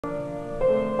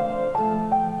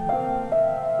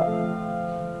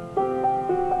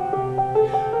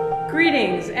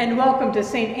and welcome to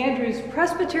St. Andrew's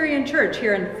Presbyterian Church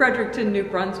here in Fredericton, New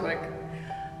Brunswick.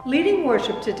 Leading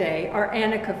worship today are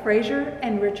Anika, Fraser,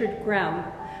 and Richard Gremm.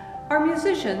 Our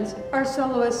musicians are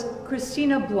soloist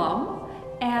Christina, Blom,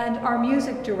 and our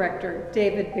music director,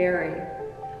 David Barry.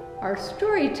 Our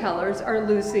storytellers are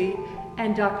Lucy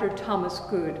and Dr. Thomas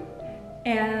Goud,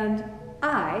 and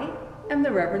I am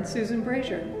the Reverend Susan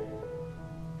Brasier.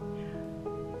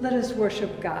 Let us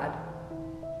worship God.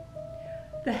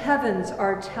 The heavens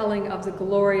are telling of the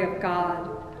glory of God.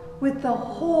 With the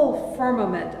whole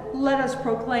firmament, let us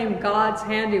proclaim God's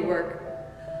handiwork.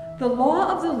 The law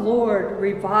of the Lord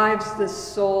revives the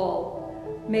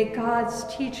soul. May God's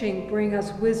teaching bring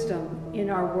us wisdom in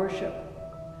our worship.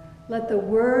 Let the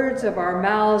words of our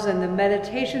mouths and the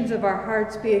meditations of our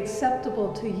hearts be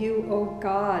acceptable to you, O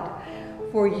God,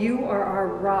 for you are our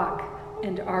rock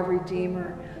and our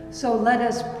Redeemer. So let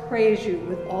us praise you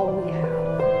with all we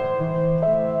have.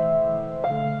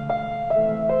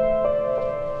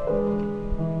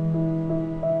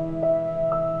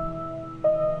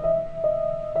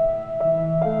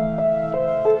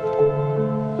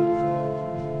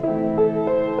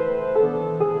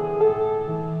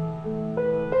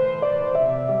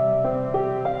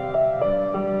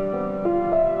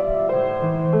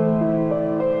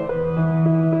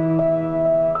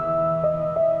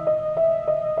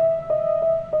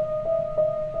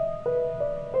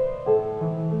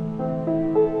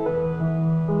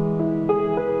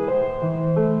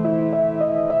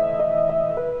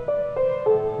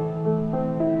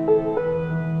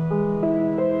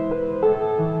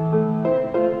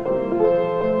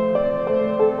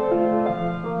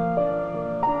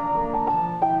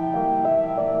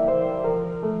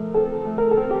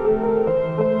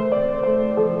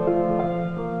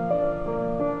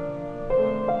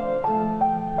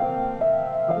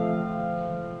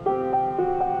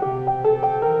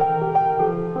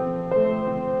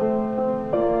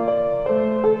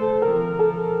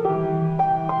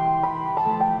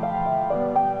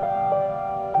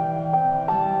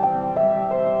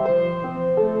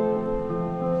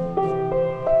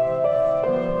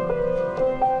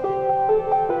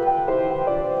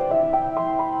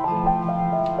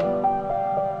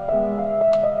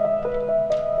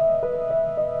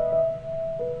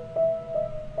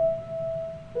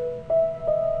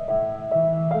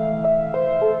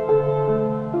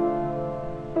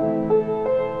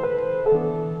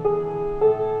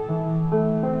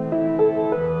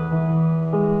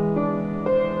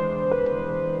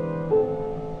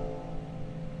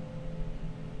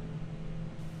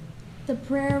 The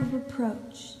prayer of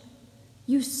reproach.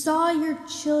 You saw your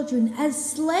children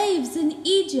as slaves in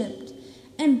Egypt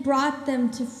and brought them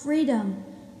to freedom.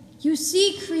 You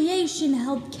see creation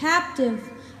held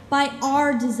captive by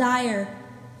our desire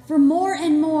for more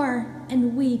and more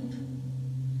and weep.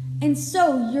 And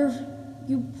so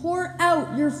you pour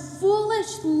out your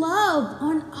foolish love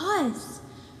on us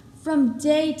from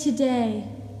day to day.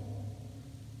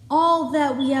 All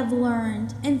that we have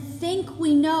learned and think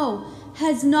we know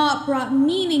has not brought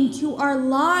meaning to our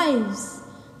lives.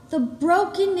 The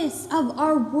brokenness of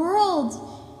our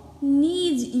world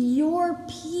needs your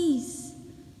peace.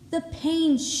 The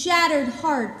pain-shattered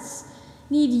hearts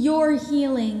need your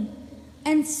healing.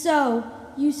 And so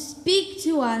you speak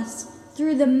to us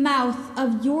through the mouth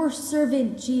of your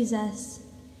servant Jesus.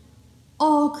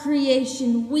 All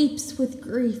creation weeps with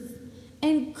grief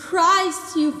and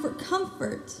cries to you for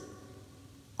comfort.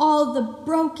 All the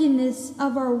brokenness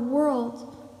of our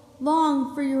world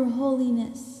long for your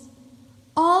holiness.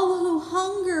 All who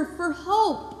hunger for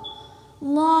hope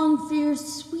long for your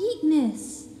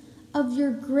sweetness of your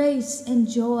grace and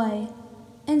joy.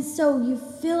 And so you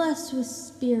fill us with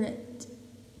spirit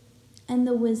and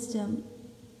the wisdom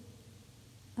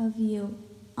of you.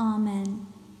 Amen.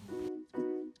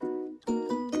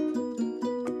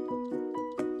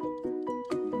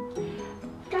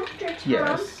 Dr. Tom?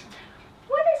 Yes?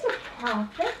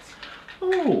 Prophet?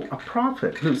 Oh, a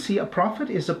prophet. Lucy, a prophet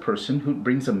is a person who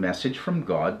brings a message from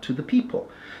God to the people.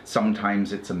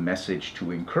 Sometimes it's a message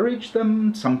to encourage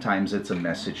them, sometimes it's a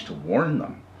message to warn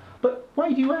them. But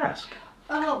why do you ask?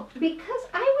 Oh, because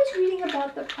I was reading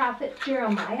about the prophet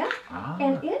Jeremiah,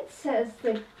 and it says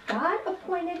that God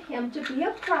appointed him to be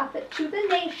a prophet to the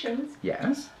nations.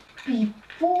 Yes?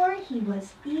 Before he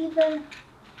was even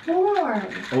born.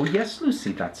 Oh yes,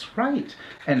 Lucy, that's right.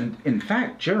 And in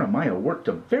fact, Jeremiah worked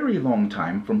a very long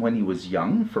time from when he was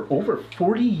young for over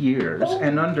 40 years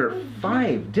and under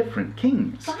 5 different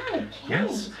kings. 5 kings?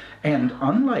 Yes, and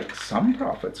unlike some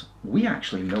prophets, we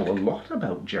actually know a lot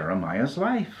about Jeremiah's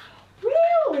life.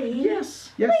 Really?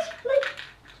 Yes, yes.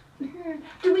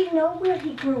 Do we know where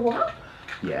he grew up?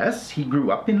 Yes, he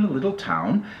grew up in a little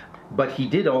town, but he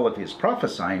did all of his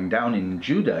prophesying down in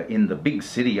Judah in the big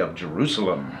city of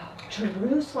Jerusalem.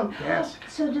 Jerusalem. Yes.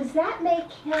 So does that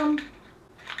make him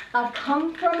a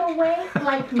come from away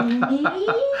like me?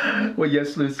 Well,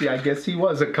 yes, Lucy, I guess he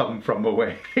was a come from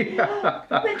away. but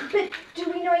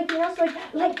do we know anything else?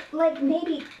 Like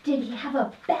maybe did he have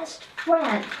a best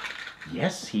friend?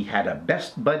 Yes, he had a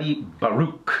best buddy,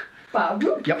 Baruch.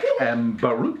 Baruch? Yep, and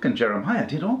Baruch and Jeremiah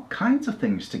did all kinds of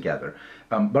things together.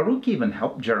 Baruch even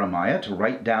helped Jeremiah to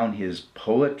write down his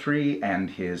poetry and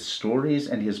his stories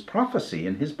and his prophecy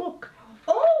in his book.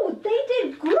 Oh, they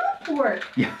did group work.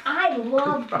 Yeah. I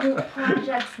love group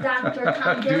projects, Dr.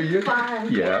 Tom. They're Do you?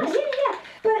 fun. Yes. Yeah.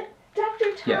 But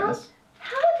Dr. Tom, Yes.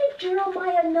 how did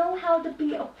Jeremiah know how to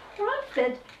be a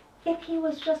prophet if he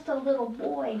was just a little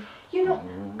boy? You know,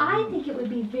 I think it would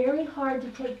be very hard to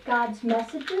take God's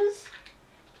messages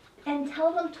and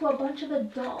tell them to a bunch of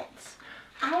adults.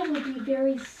 I would be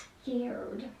very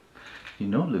scared. You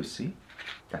know, Lucy,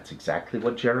 that's exactly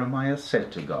what Jeremiah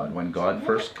said to God when God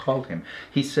first called him.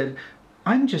 He said,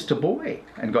 I'm just a boy.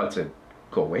 And God said,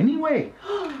 go anyway.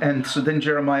 And so then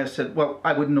Jeremiah said, well,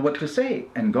 I wouldn't know what to say.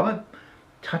 And God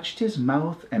touched his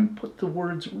mouth and put the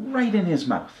words right in his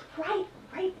mouth. Right.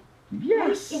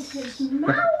 Yes. Right in his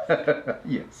mouth?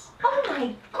 Yes. Oh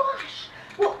my gosh.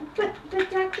 Well, but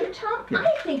Dr. Tom, Yeah.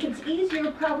 I think it's easier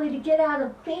probably to get out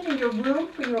of cleaning your room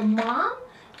for your mom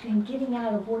than getting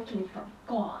out of working for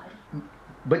God.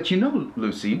 But you know,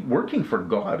 Lucy, working for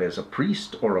God as a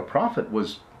priest or a prophet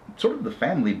was sort of the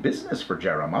family business for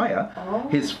Jeremiah. Oh.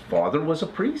 His father was a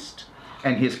priest,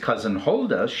 and his cousin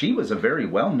Huldah, she was a very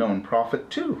well-known prophet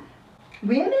too.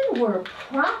 Women were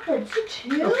prophets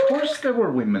too? Of course there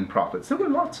were women prophets. There were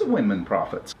lots of women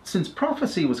prophets. Since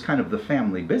prophecy was kind of the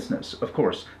family business, of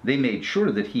course, they made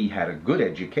sure that he had a good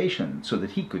education so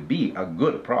that he could be a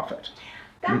good prophet.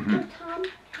 Dr. Tom,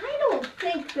 I don't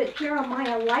think that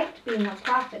Jeremiah liked being a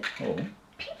prophet. Oh.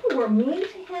 People were mean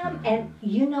to him, and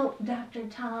you know, Dr.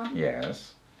 Tom,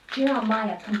 Yes.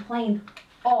 Jeremiah complained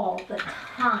all the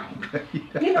time.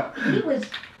 You know, he was,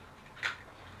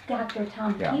 Dr.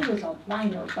 Tom, Yeah. he was a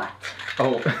whiner butt.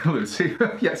 Oh, Lucy,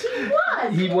 yes.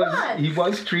 He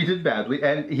was treated badly,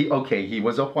 and he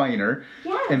was a whiner.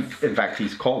 Yes. In fact,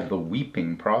 he's called the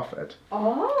weeping prophet.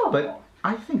 Oh. But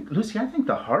I think, Lucy,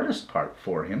 the hardest part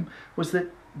for him was that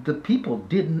the people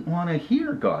didn't want to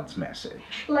hear God's message.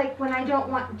 Like when I don't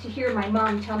want to hear my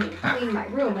mom tell me to clean my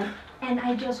room, and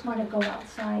I just want to go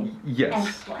outside and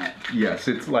play. Yes,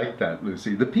 it's like that,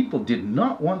 Lucy. The people did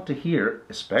not want to hear,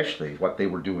 especially what they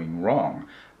were doing wrong.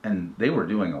 And they were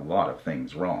doing a lot of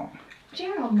things wrong.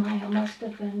 Jeremiah must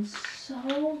have been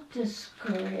so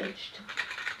discouraged.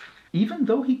 Even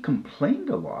though he complained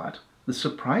a lot, the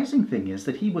surprising thing is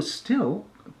that he was still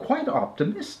quite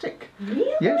optimistic.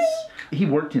 Really? Yes. He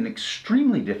worked in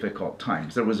extremely difficult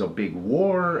times. There was a big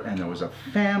war and there was a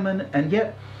famine, and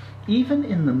yet, even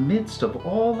in the midst of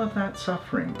all of that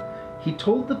suffering, he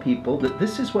told the people that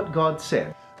this is what God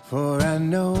said. For I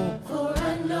know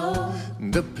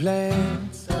the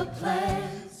plans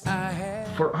I have.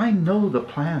 For I know the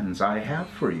plans I have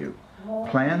for you.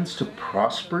 Plans to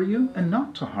prosper you and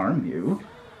not to harm you.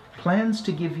 Plans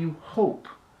to give you hope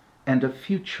and a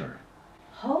future.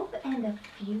 Hope and a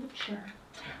future.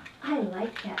 I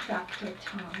like that, Dr.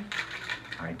 Tom.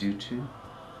 I do too.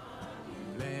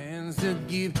 Plans to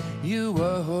give you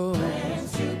a hope.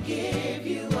 Plans to give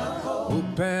you a hope.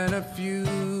 Hope and a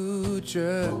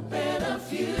future. Hope and a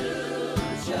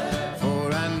future.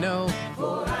 For I know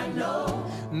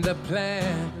the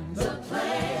plans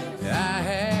I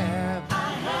have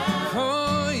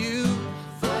for you.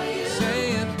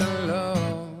 Saith the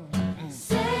Lord.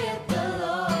 Saith the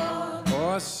Lord.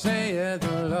 Oh, saith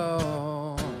the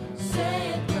Lord.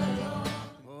 Saith the Lord.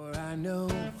 For I know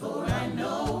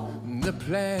the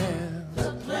plans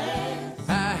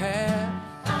I have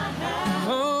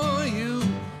for you.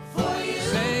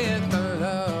 Saith the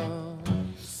Lord.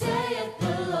 Saith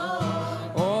the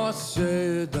Lord. Oh,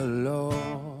 saith the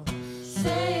Lord.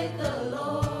 Saith the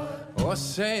Lord. Oh,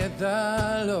 saith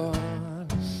the Lord.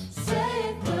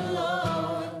 Saith the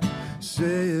Lord.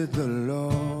 Saith the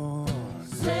Lord.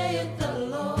 Saith the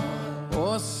Lord.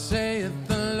 Oh, saith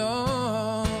the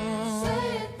Lord.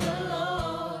 Saith the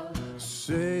Lord.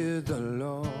 Saith the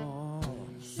Lord.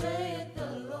 Saith the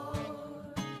Lord.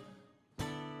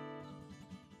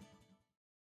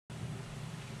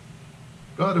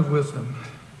 God of wisdom,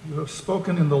 you have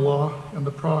spoken in the law and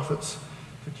the prophets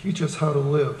to teach us how to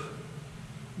live.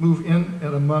 Move in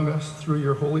and among us through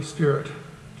your Holy Spirit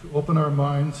to open our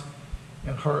minds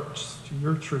and hearts to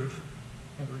your truth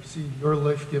and receive your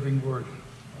life-giving word. Amen.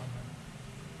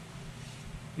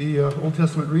 The Old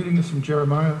Testament reading is from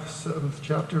Jeremiah, 7th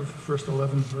chapter, first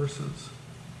 11 verses.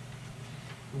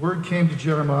 The word came to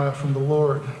Jeremiah from the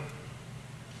Lord.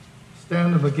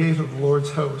 Stand in the gate of the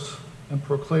Lord's house and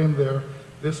proclaim there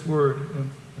this word and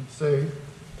say,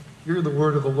 hear the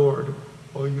word of the Lord,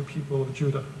 all you people of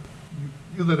Judah,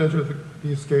 you that enter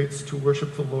these gates to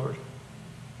worship the Lord.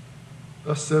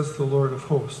 Thus says the Lord of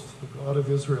hosts, the God of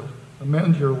Israel,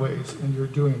 amend your ways and your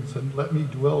doings, and let me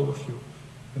dwell with you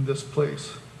in this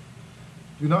place.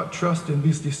 Do not trust in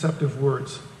these deceptive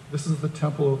words. This is the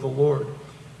temple of the Lord,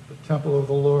 the temple of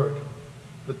the Lord,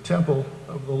 the temple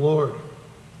of the Lord.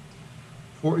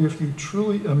 For if you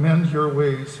truly amend your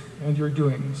ways and your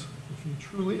doings, if you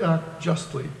truly act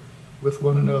justly with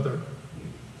one another,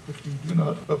 if you do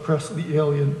not oppress the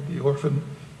alien, the orphan,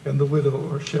 and the widow,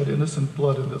 or shed innocent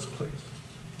blood in this place,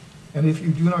 and if you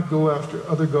do not go after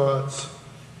other gods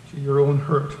to your own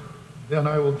hurt, then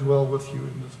I will dwell with you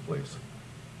in this place,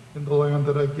 in the land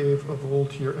that I gave of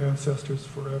old to your ancestors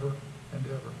forever and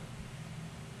ever.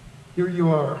 Here you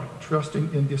are,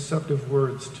 trusting in deceptive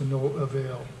words to no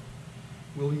avail.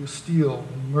 Will you steal,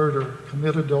 murder,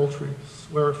 commit adultery,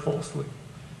 swear falsely,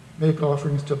 make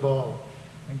offerings to Baal,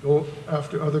 and go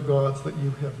after other gods that you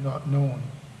have not known,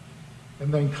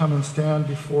 and then come and stand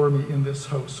before me in this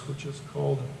house which is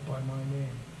called by my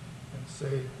name, and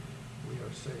say, we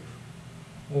are safe,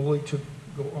 only to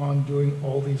go on doing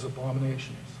all these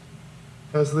abominations?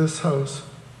 Has this house,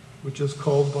 which is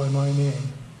called by my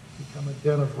name, become a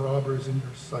den of robbers in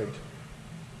your sight?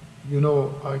 You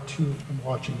know I too am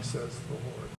watching, says the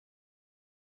Lord.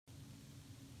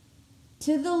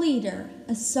 To the leader,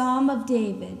 a psalm of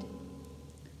David.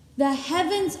 The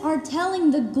heavens are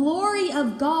telling the glory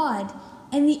of God,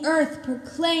 and the earth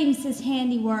proclaims his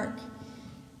handiwork.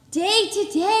 Day to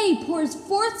day pours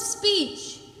forth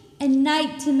speech, and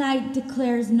night to night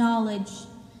declares knowledge.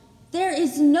 There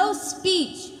is no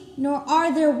speech, nor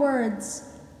are there words.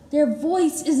 Their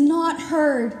voice is not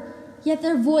heard, yet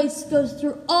their voice goes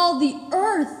through all the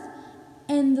earth,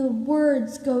 and the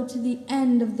words go to the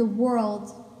end of the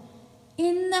world.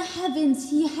 In the heavens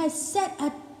he has set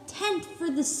a tent for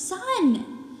the sun,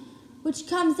 which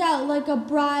comes out like a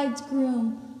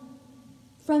bridegroom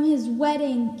from his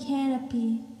wedding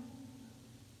canopy,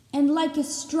 and like a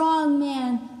strong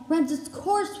man runs its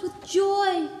course with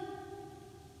joy.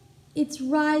 Its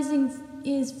rising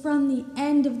is from the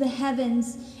end of the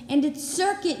heavens, and its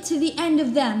circuit to the end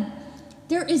of them.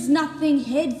 There is nothing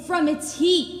hid from its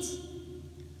heat.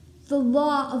 The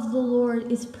law of the Lord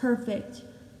is perfect,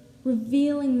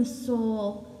 revealing the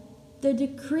soul. The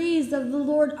decrees of the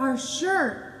Lord are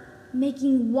sure,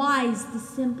 making wise the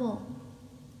simple.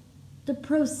 The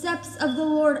precepts of the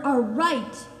Lord are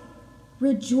right,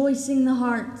 rejoicing the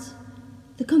heart.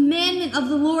 The commandment of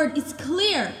the Lord is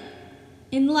clear,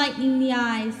 enlightening the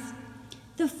eyes.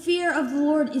 The fear of the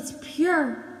Lord is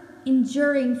pure,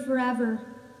 enduring forever.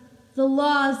 The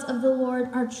laws of the Lord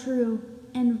are true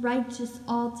and righteous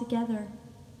altogether.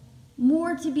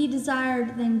 More to be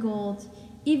desired than gold,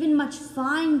 even much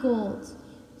fine gold,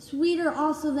 sweeter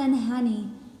also than honey,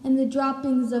 and the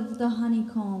droppings of the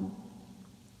honeycomb.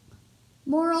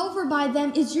 Moreover, by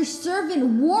them is your servant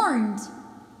warned.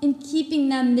 In keeping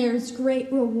them there is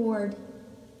great reward.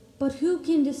 But who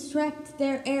can distract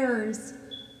their errors?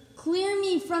 Clear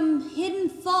me from hidden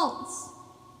faults.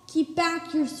 Keep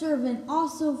back your servant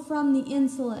also from the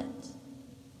insolent.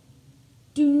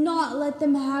 Do not let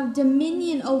them have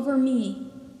dominion over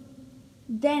me.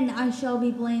 Then I shall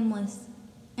be blameless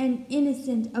and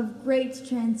innocent of great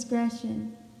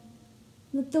transgression.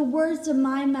 Let the words of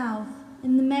my mouth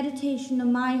and the meditation of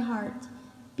my heart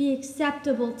be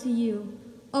acceptable to you,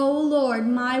 O Lord,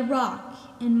 my rock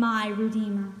and my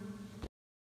redeemer.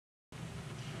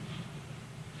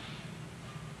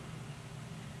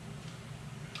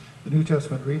 The New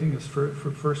Testament reading is for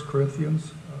 1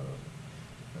 Corinthians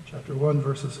chapter 1,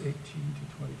 verses 18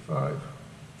 to 25.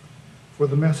 For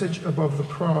the message above the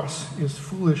cross is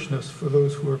foolishness for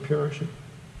those who are perishing.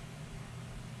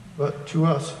 But to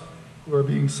us who are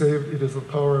being saved, it is the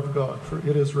power of God. For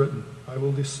it is written, I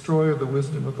will destroy the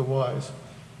wisdom of the wise,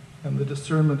 and the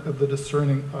discernment of the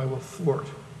discerning I will thwart.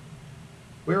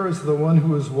 Where is the one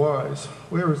who is wise?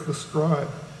 Where is the scribe?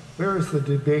 Where is the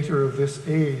debater of this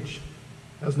age?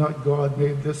 Has not God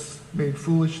made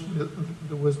foolish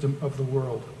the wisdom of the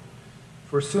world?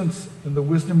 For since in the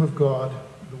wisdom of God,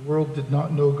 the world did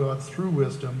not know God through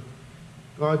wisdom,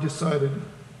 God decided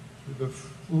through the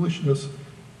foolishness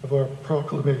of our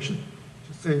proclamation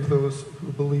to save those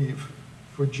who believe.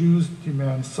 For Jews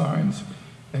demand signs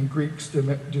and Greeks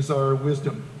desire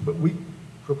wisdom, but we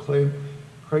proclaim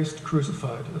Christ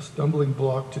crucified, a stumbling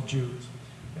block to Jews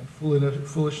and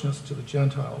foolishness to the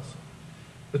Gentiles.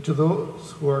 But to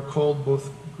those who are called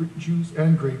both Jews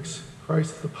and Greeks,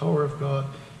 Christ the power of God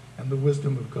and the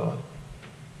wisdom of God.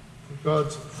 For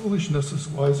God's foolishness is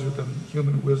wiser than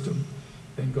human wisdom,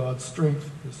 and God's strength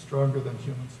is stronger than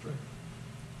human strength.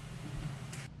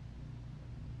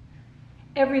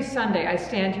 Every Sunday I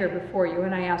stand here before you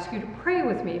and I ask you to pray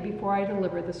with me before I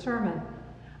deliver the sermon.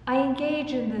 I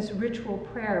engage in this ritual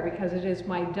prayer because it is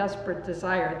my desperate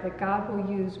desire that God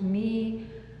will use me,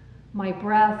 my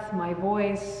breath, my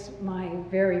voice, my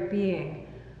very being,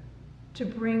 to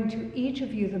bring to each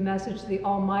of you the message the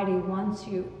Almighty wants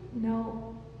you,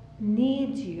 no,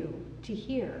 needs you to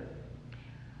hear.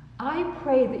 I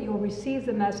pray that you'll receive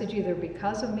the message either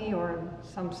because of me or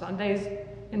some Sundays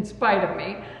in spite of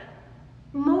me.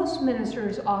 Most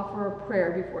ministers offer a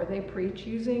prayer before they preach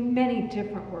using many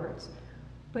different words,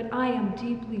 but I am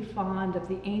deeply fond of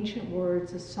the ancient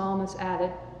words the psalmist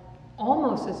added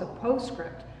almost as a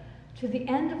postscript to the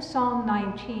end of Psalm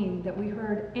 19 that we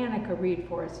heard Anika read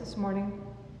for us this morning.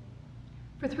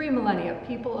 For 3 millennia,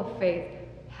 people of faith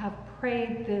have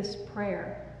prayed this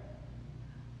prayer.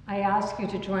 I ask you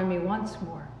to join me once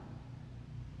more.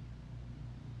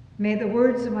 May the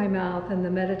words of my mouth and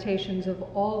the meditations of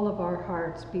all of our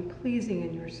hearts be pleasing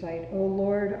in your sight, O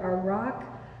Lord, our rock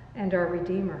and our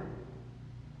Redeemer.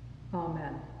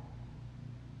 Amen.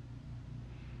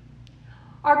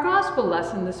 Our gospel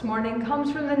lesson this morning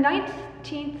comes from the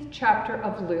 19th chapter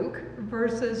of Luke,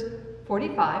 verses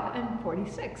 45 and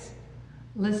 46.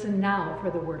 Listen now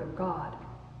for the word of God.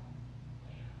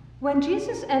 When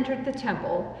Jesus entered the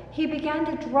temple, he began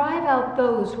to drive out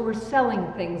those who were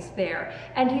selling things there.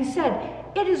 And he said,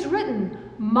 "It is written,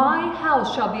 'My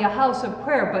house shall be a house of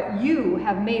prayer,' but you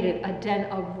have made it a den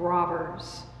of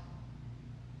robbers."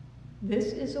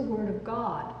 This is a word of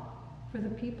God for the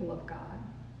people of God.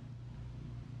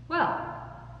 Well,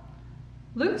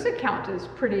 Luke's account is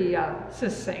pretty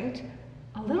succinct,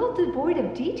 a little devoid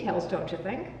of details, don't you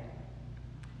think?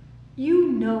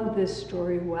 You know this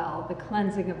story well, the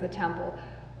cleansing of the temple,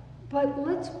 but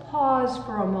let's pause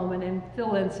for a moment and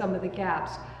fill in some of the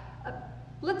gaps.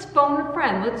 Let's phone a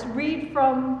friend. Let's read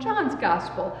from John's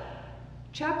Gospel,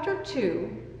 chapter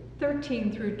 2,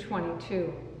 13 through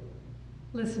 22.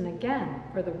 Listen again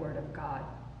for the word of God.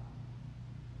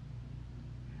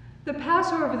 The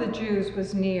Passover of the Jews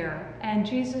was near, and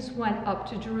Jesus went up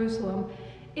to Jerusalem.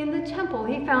 In the temple,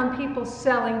 he found people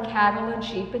selling cattle and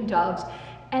sheep and doves,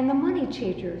 and the money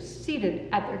changers seated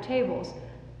at their tables.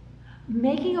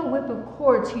 Making a whip of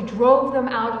cords, he drove them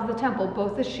out of the temple,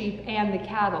 both the sheep and the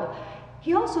cattle.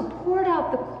 He also poured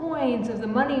out the coins of the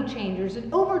money changers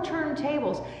and overturned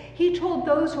tables. He told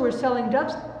those who were selling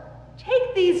doves,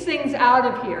 "Take these things out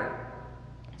of here.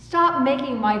 Stop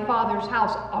making my Father's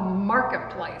house a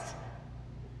marketplace."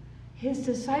 His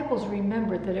disciples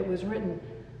remembered that it was written,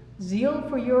 "Zeal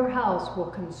for your house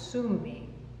will consume me."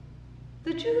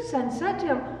 The Jews then said to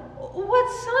him,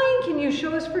 "What sign can you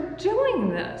show us for doing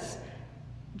this?"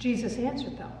 Jesus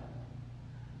answered them,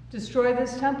 "Destroy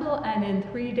this temple, and in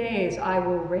 3 days I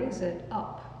will raise it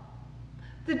up."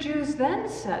 The Jews then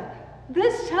said,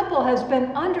 "This temple has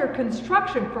been under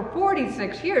construction for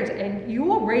 46 years, and you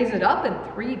will raise it up in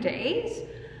 3 days?"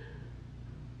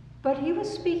 But he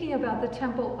was speaking about the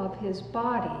temple of his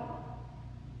body.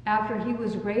 After he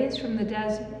was raised from the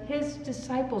dead, his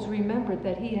disciples remembered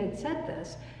that he had said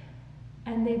this,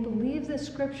 and they believed the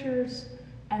scriptures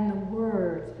and the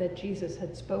word that Jesus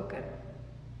had spoken.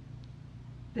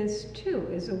 This too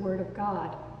is the word of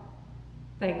God.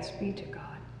 Thanks be to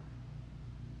God.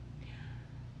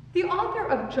 The author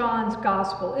of John's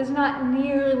Gospel is not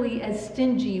nearly as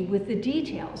stingy with the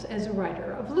details as the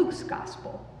writer of Luke's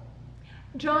Gospel.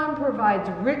 John provides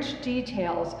rich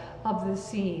details of the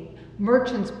scene.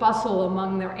 Merchants bustle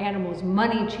among their animals,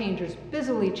 money changers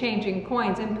busily changing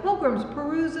coins, and pilgrims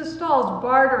peruse the stalls,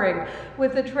 bartering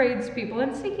with the tradespeople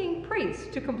and seeking priests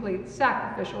to complete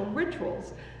sacrificial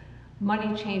rituals.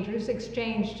 Money changers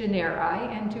exchanged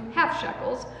denarii into half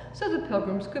shekels so the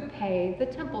pilgrims could pay the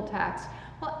temple tax,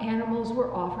 while animals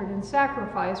were offered in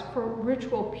sacrifice for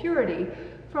ritual purity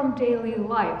from daily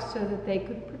life so that they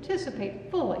could participate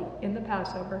fully in the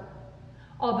Passover.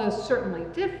 Although certainly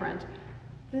different,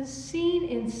 the scene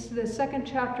in the 2nd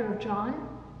chapter of John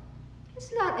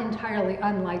is not entirely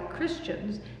unlike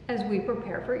Christians as we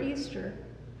prepare for Easter.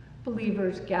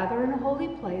 Believers gather in a holy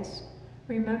place,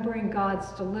 remembering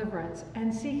God's deliverance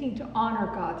and seeking to honor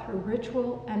God through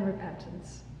ritual and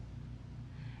repentance.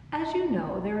 As you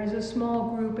know, there is a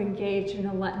small group engaged in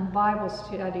a Lenten Bible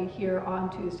study here on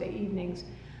Tuesday evenings.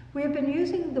 We have been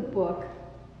using the book,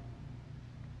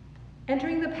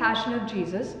 Entering the Passion of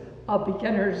Jesus, A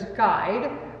Beginner's Guide,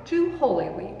 to Holy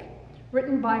Week,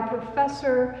 written by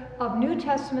Professor of New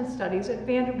Testament Studies at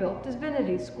Vanderbilt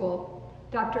Divinity School,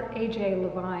 Dr. A.J.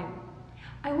 Levine.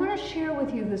 I want to share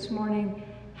with you this morning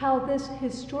how this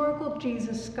historical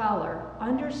Jesus scholar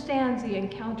understands the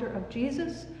encounter of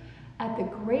Jesus at the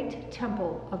great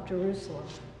temple of Jerusalem.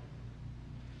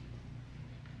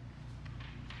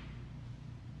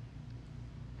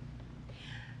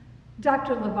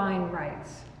 Dr. Levine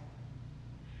writes,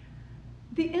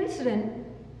 "The incident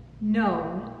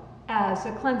known as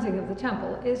the cleansing of the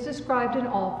temple is described in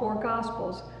all four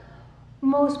Gospels.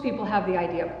 Most people have the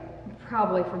idea,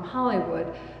 probably from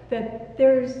Hollywood, that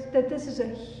this is a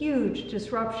huge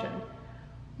disruption.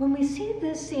 When we see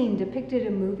this scene depicted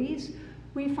in movies,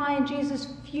 we find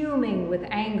Jesus fuming with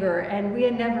anger, and we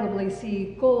inevitably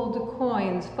see gold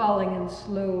coins falling in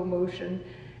slow motion.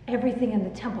 Everything in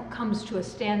the temple comes to a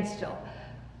standstill.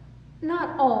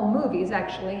 Not all movies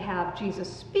actually have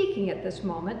Jesus speaking at this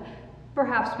moment,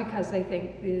 perhaps because they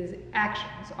think his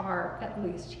actions are, at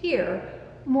least here,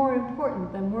 more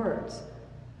important than words.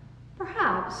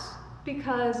 Perhaps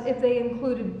because if they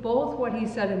included both what he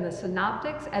said in the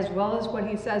synoptics as well as what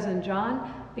he says in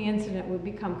John, the incident would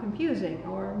become confusing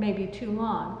or maybe too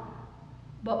long.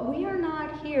 But we are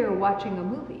not here watching a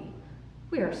movie.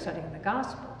 We are studying the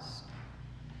Gospels.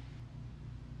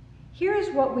 Here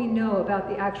is what we know about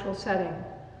the actual setting.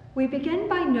 We begin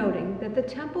by noting that the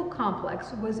temple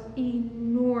complex was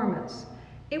enormous.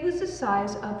 It was the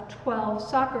size of 12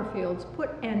 soccer fields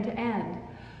put end to end.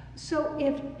 So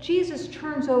if Jesus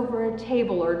turns over a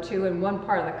table or two in one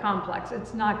part of the complex,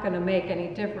 it's not going to make any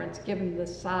difference given the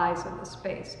size of the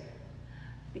space.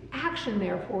 The action,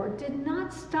 therefore, did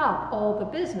not stop all the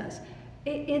business.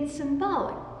 It's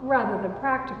symbolic rather than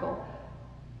practical.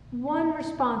 One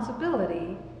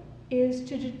responsibility is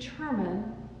to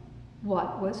determine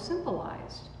what was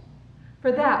symbolized.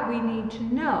 For that, we need to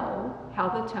know how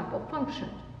the temple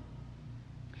functioned.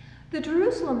 The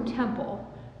Jerusalem temple,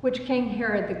 which King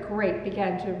Herod the Great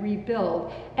began to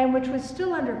rebuild, and which was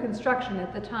still under construction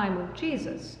at the time of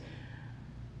Jesus,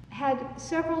 had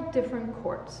several different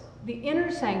courts. The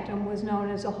inner sanctum was known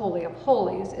as the Holy of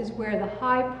Holies, is where the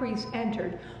high priest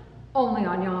entered only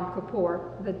on Yom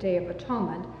Kippur, the Day of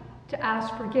Atonement, to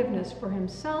ask forgiveness for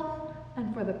himself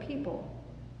and for the people.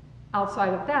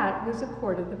 Outside of that was the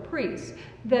court of the priests,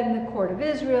 then the court of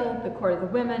Israel, the court of the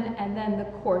women, and then the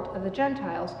court of the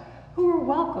Gentiles, who were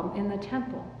welcome in the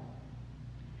temple.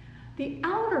 The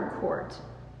outer court,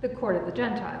 the court of the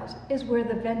Gentiles, is where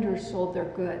the vendors sold their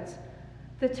goods.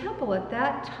 The temple at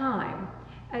the time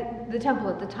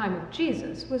of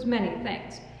Jesus was many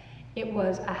things. It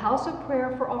was a house of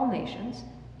prayer for all nations.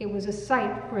 It was a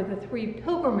site for the 3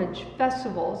 pilgrimage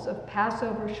festivals of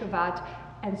Passover, Shabbat,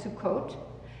 and Sukkot.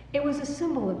 It was a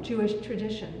symbol of Jewish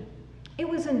tradition. It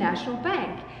was a national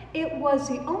bank. It was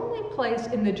the only place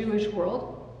in the Jewish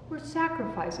world where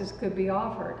sacrifices could be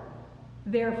offered.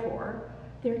 Therefore,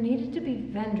 there needed to be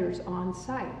vendors on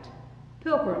site,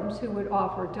 pilgrims who would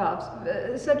offer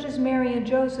doves, such as Mary and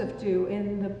Joseph do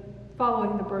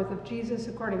following the birth of Jesus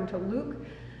according to Luke,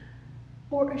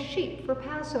 or a sheep for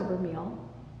Passover meal,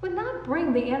 would not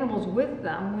bring the animals with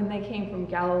them when they came from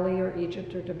Galilee or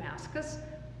Egypt or Damascus.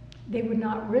 They would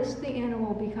not risk the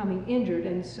animal becoming injured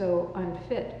and so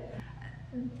unfit.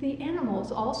 The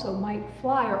animals also might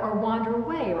fly or wander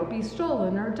away or be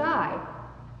stolen or die.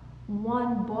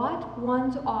 One bought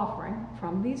one's offering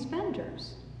from these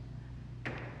vendors.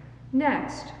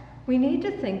 Next, we need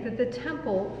to think that the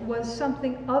temple was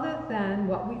something other than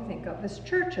what we think of as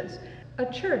churches. A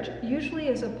church usually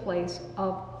is a place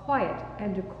of quiet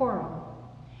and decorum.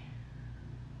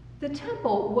 The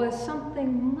temple was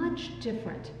something much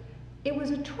different. It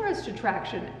was a tourist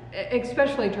attraction,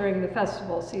 especially during the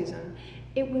festival season.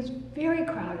 It was very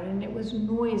crowded and it was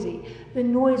noisy. The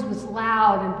noise was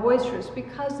loud and boisterous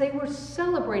because they were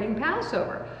celebrating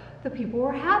Passover. The people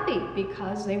were happy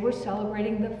because they were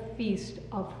celebrating the Feast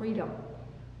of Freedom.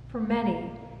 For many,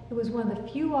 it was one of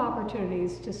the few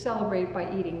opportunities to celebrate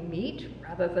by eating meat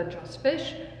rather than just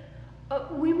fish.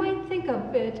 We might think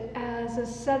of it as a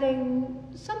setting,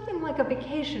 something like a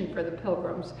vacation for the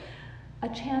pilgrims, a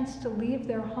chance to leave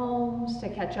their homes, to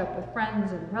catch up with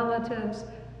friends and relatives,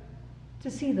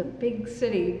 to see the big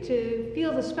city, to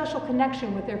feel the special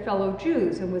connection with their fellow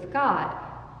Jews and with God.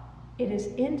 It is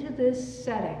into this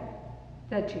setting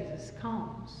that Jesus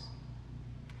comes.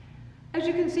 As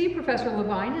you can see, Professor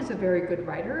Levine is a very good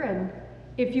writer, and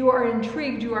if you are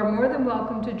intrigued, you are more than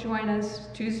welcome to join us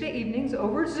Tuesday evenings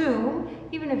over Zoom,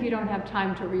 even if you don't have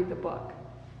time to read the book.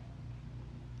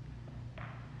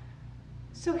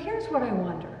 So here's what I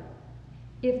wonder.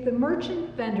 If the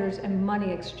merchant vendors and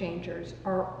money exchangers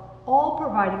are all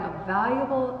providing a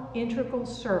valuable, integral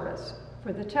service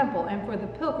for the temple and for the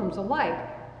pilgrims alike,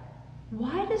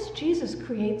 why does Jesus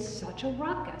create such a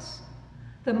ruckus?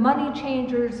 The money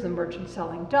changers, the merchants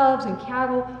selling doves and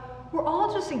cattle, were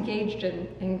all just engaged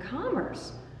in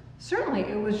commerce. Certainly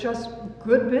it was just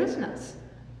good business.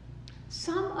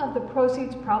 Some of the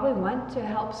proceeds probably went to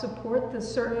help support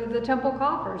the temple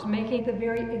coffers, making the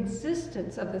very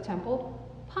existence of the temple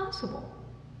possible.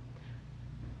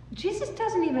 Jesus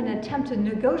doesn't even attempt to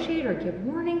negotiate or give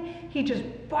warning. He just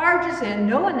barges in,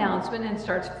 no announcement, and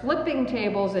starts flipping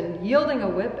tables and yielding a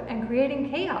whip and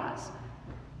creating chaos.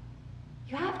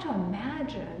 You have to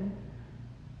imagine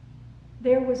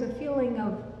there was a feeling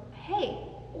of, hey,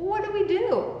 what do we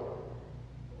do?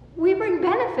 We bring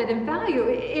benefit and value.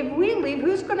 If we leave,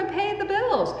 who's going to pay the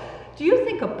bills? Do you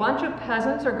think a bunch of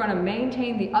peasants are going to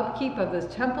maintain the upkeep of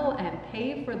this temple and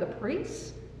pay for the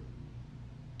priests?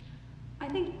 I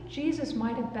think Jesus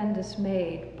might have been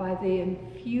dismayed by the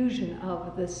infusion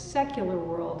of the secular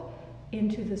world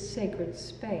into the sacred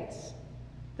space.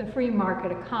 The free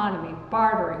market economy,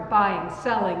 bartering, buying,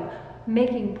 selling,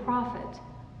 making profit,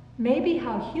 may be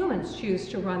how humans choose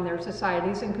to run their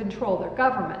societies and control their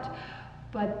government.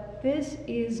 But this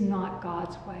is not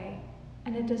God's way,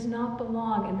 and it does not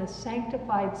belong in the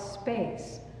sanctified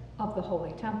space of the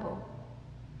Holy Temple.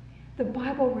 The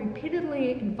Bible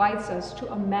repeatedly invites us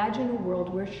to imagine a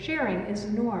world where sharing is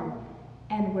the norm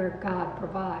and where God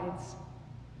provides.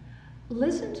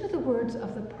 Listen to the words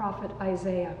of the prophet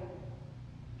Isaiah.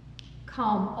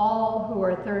 Come, all who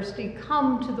are thirsty,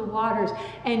 come to the waters,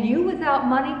 and you without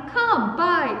money, come,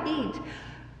 buy, eat.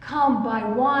 Come, buy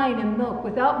wine and milk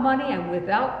without money and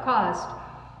without cost.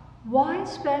 Why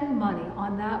spend money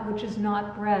on that which is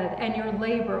not bread, and your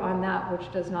labor on that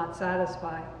which does not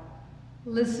satisfy?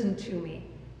 Listen to me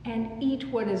and eat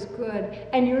what is good,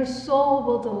 and your soul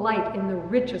will delight in the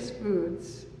richest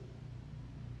foods.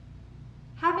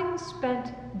 Having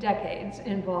spent decades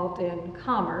involved in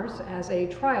commerce as a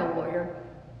trial lawyer,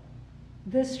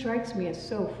 this strikes me as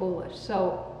so foolish,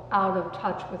 so out of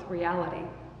touch with reality.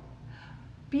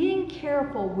 Being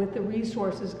careful with the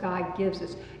resources God gives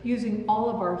us, using all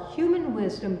of our human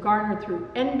wisdom garnered through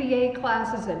MBA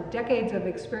classes and decades of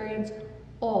experience,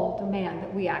 all demand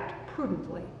that we act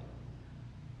prudently.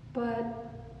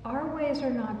 But our ways are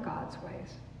not God's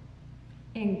ways.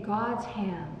 In God's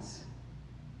hands,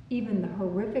 even the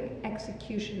horrific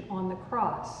execution on the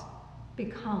cross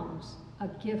becomes a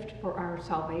gift for our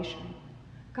salvation.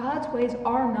 God's ways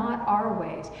are not our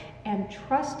ways, and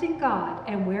trusting God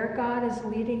and where God is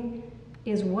leading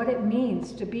is what it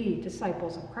means to be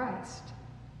disciples of Christ.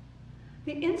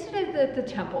 The incident at the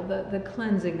temple, the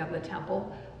cleansing of the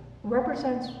temple,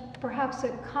 represents perhaps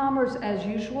that commerce as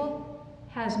usual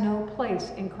has no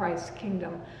place in Christ's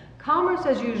kingdom. Commerce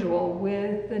as usual,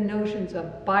 with the notions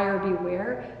of buyer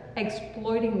beware,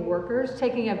 exploiting workers,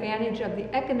 taking advantage of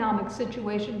the economic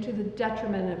situation to the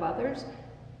detriment of others,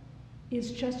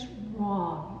 is just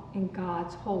wrong in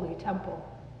God's holy temple.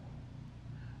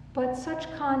 But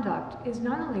such conduct is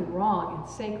not only wrong in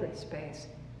sacred space,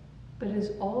 but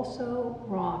is also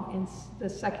wrong in the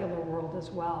secular world as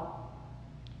well.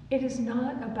 It is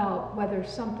not about whether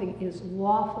something is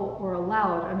lawful or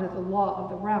allowed under the law of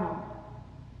the realm.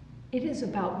 It is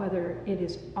about whether it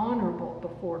is honorable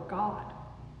before God.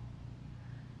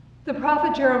 The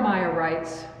prophet Jeremiah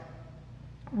writes,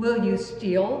 "Will you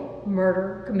steal,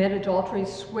 murder, commit adultery,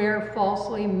 swear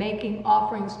falsely, making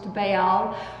offerings to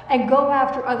Baal, and go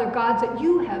after other gods that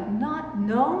you have not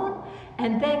known,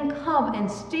 and then come and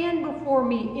stand before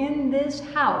me in this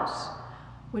house,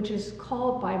 which is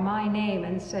called by my name,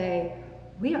 and say,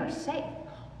 'We are safe,'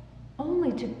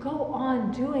 only to go on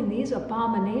doing these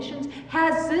abominations?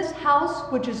 Has this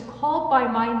house, which is called by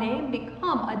my name,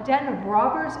 become a den of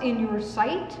robbers in your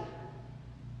sight?"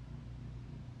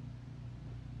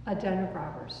 A den of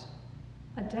robbers.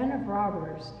 A den of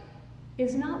robbers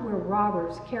is not where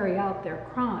robbers carry out their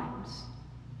crimes.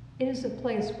 It is a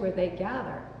place where they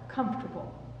gather,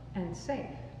 comfortable and safe.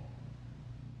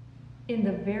 In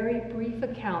the very brief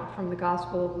account from the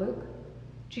Gospel of Luke,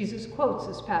 Jesus quotes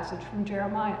this passage from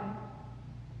Jeremiah.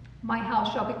 "My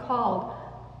house shall be called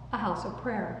a house of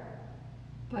prayer,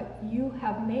 but you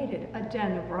have made it a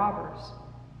den of robbers."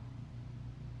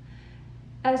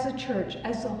 As a church,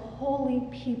 as the holy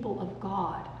people of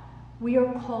God, we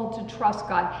are called to trust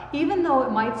God, even though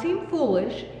it might seem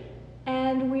foolish,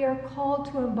 and we are called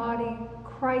to embody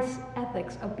Christ's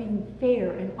ethics of being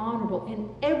fair and honorable in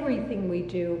everything we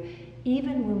do,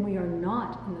 even when we are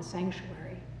not in the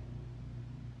sanctuary.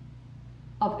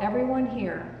 Of everyone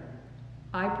here,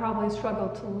 I probably struggle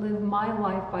to live my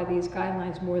life by these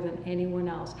guidelines more than anyone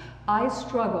else. I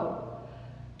struggle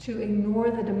to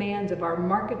ignore the demands of our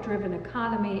market-driven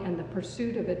economy and the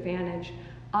pursuit of advantage.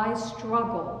 I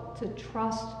struggle to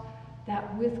trust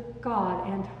that with God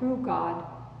and through God,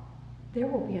 there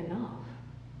will be enough.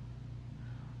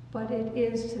 But it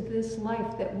is to this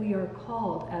life that we are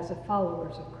called as the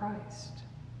followers of Christ.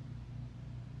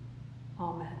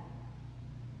 Amen.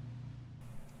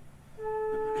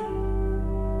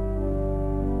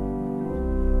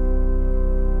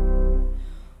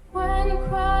 When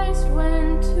Christ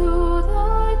went to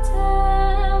the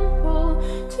temple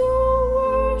to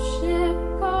worship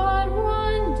God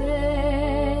one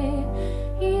day,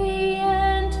 he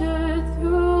entered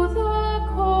through the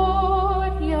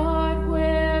courtyard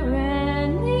where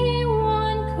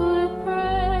anyone could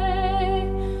pray.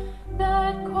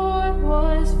 That court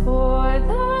was for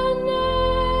the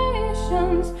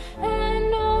nations,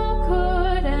 and all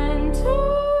could enter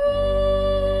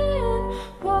in,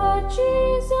 but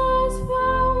Jesus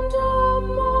found a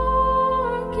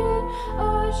market,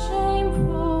 a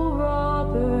shameful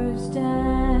robber's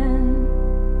den.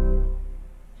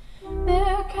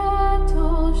 Their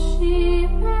cattle, sheep,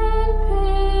 and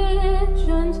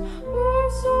pigeons were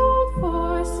sold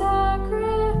for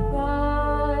sacrifice,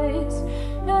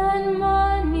 and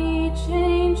money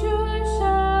changers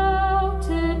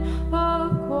shouted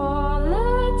of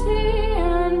quality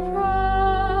and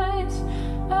price.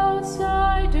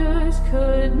 Outsiders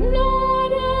could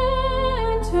not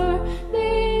enter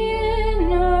the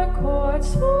inner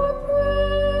courts for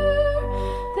prayer.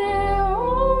 Their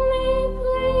only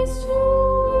place to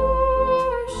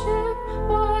worship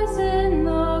was in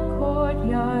the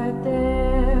courtyard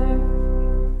there.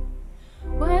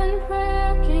 When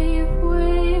prayer gave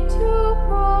way to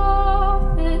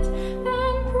profit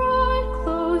and pride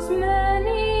closed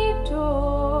many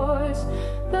doors,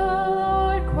 the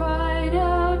Lord cried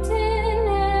out in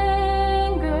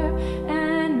anger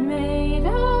and made a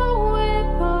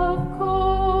whip of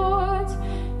cords.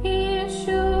 He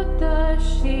shoot the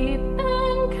sheep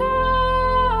and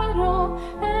cattle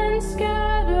and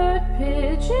scattered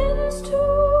pigeons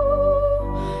too.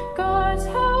 God's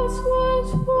house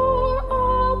was for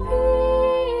all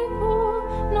people,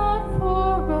 not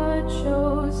for a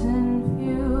chosen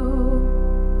few.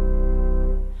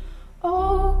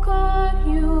 Oh God,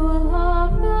 you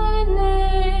love the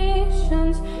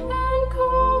nations and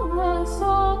call us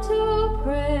all to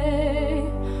pray.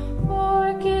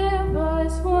 Forgive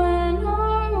us when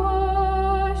our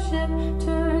worship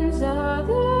turns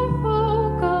other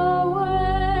folk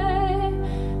away,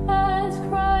 as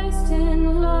Christ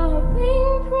in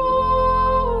loving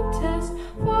protest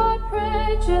fought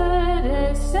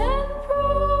prejudice and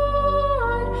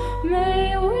pride.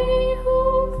 May we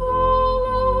who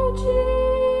follow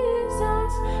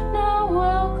Jesus now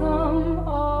welcome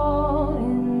all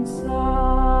inside.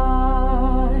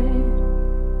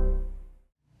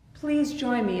 Please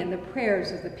join me in the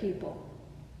prayers of the people.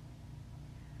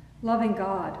 Loving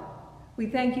God, we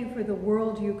thank you for the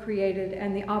world you created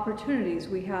and the opportunities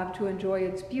we have to enjoy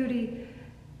its beauty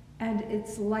and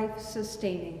its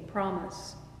life-sustaining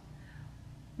promise.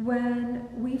 When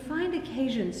we find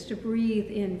occasions to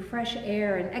breathe in fresh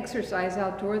air and exercise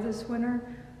outdoor this winter,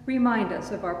 remind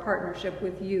us of our partnership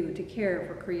with you to care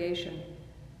for creation.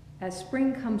 As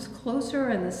spring comes closer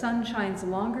and the sun shines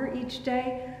longer each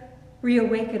day,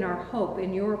 reawaken our hope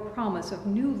in your promise of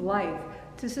new life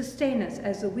to sustain us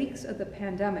as the weeks of the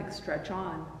pandemic stretch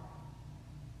on.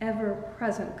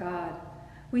 Ever-present God,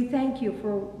 we thank you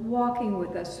for walking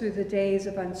with us through the days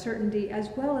of uncertainty as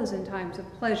well as in times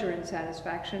of pleasure and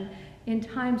satisfaction. In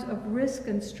times of risk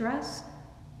and stress,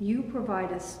 you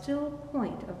provide a still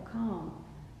point of calm.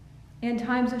 In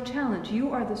times of challenge, you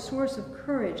are the source of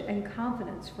courage and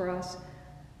confidence for us.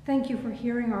 Thank you for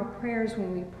hearing our prayers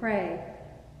when we pray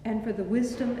and for the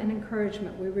wisdom and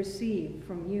encouragement we receive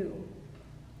from you.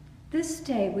 This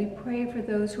day, we pray for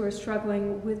those who are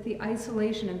struggling with the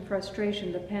isolation and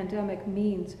frustration the pandemic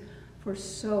means for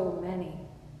so many.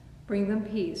 Bring them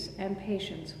peace and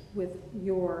patience with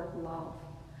your love.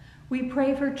 We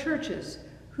pray for churches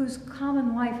whose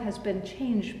common life has been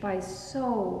changed by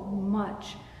so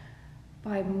much,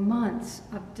 by months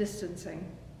of distancing.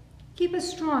 Keep us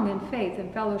strong in faith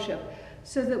and fellowship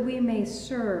so that we may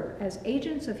serve as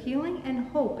agents of healing and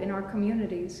hope in our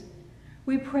communities.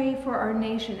 We pray for our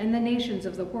nation and the nations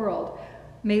of the world.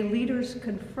 May leaders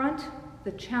confront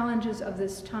the challenges of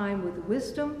this time with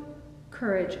wisdom,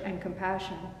 courage, and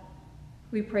compassion.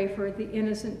 We pray for the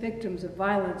innocent victims of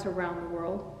violence around the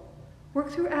world. Work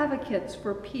through advocates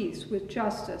for peace with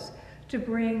justice to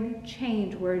bring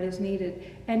change where it is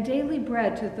needed, and daily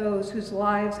bread to those whose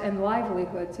lives and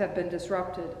livelihoods have been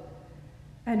disrupted.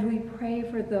 And we pray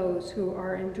for those who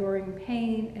are enduring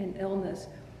pain and illness,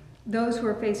 those who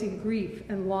are facing grief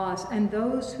and loss, and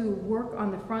those who work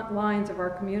on the front lines of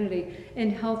our community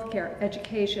in healthcare,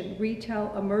 education,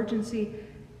 retail, emergency,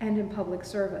 and in public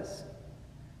service.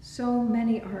 So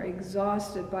many are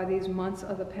exhausted by these months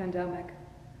of the pandemic.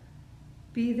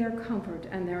 Be their comfort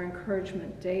and their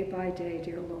encouragement day by day,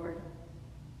 dear Lord.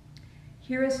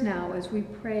 Hear us now as we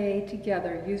pray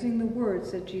together using the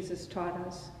words that Jesus taught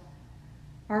us.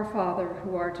 Our Father,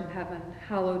 who art in heaven,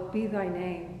 hallowed be thy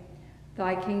name.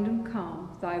 Thy kingdom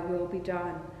come, thy will be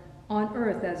done, on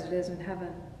earth as it is in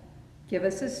heaven. Give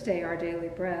us this day our daily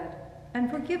bread, and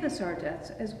forgive us our debts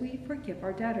as we forgive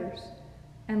our debtors.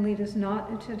 And lead us not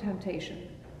into temptation,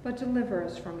 but deliver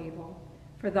us from evil.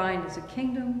 For thine is the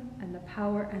kingdom, and the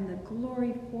power, and the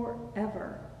glory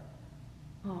forever.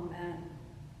 Amen.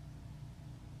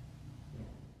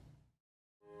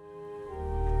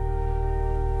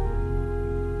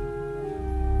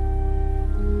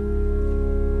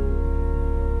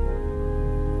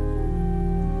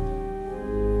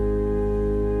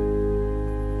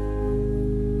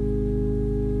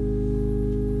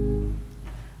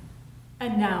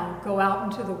 And now go out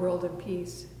into the world in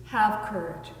peace. Have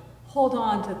courage. Hold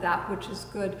on to that which is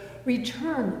good.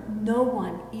 Return no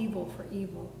one evil for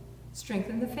evil.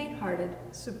 Strengthen the faint-hearted.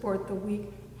 Support the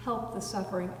weak. Help the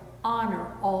suffering.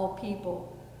 Honor all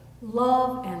people.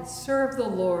 Love and serve the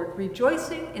Lord,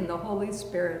 rejoicing in the Holy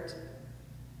Spirit.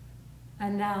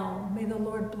 And now may the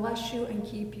Lord bless you and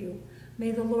keep you.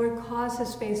 May the Lord cause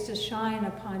his face to shine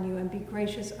upon you and be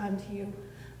gracious unto you.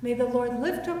 May the Lord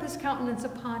lift up his countenance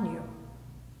upon you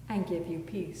and give you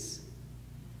peace.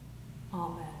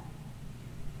 Amen.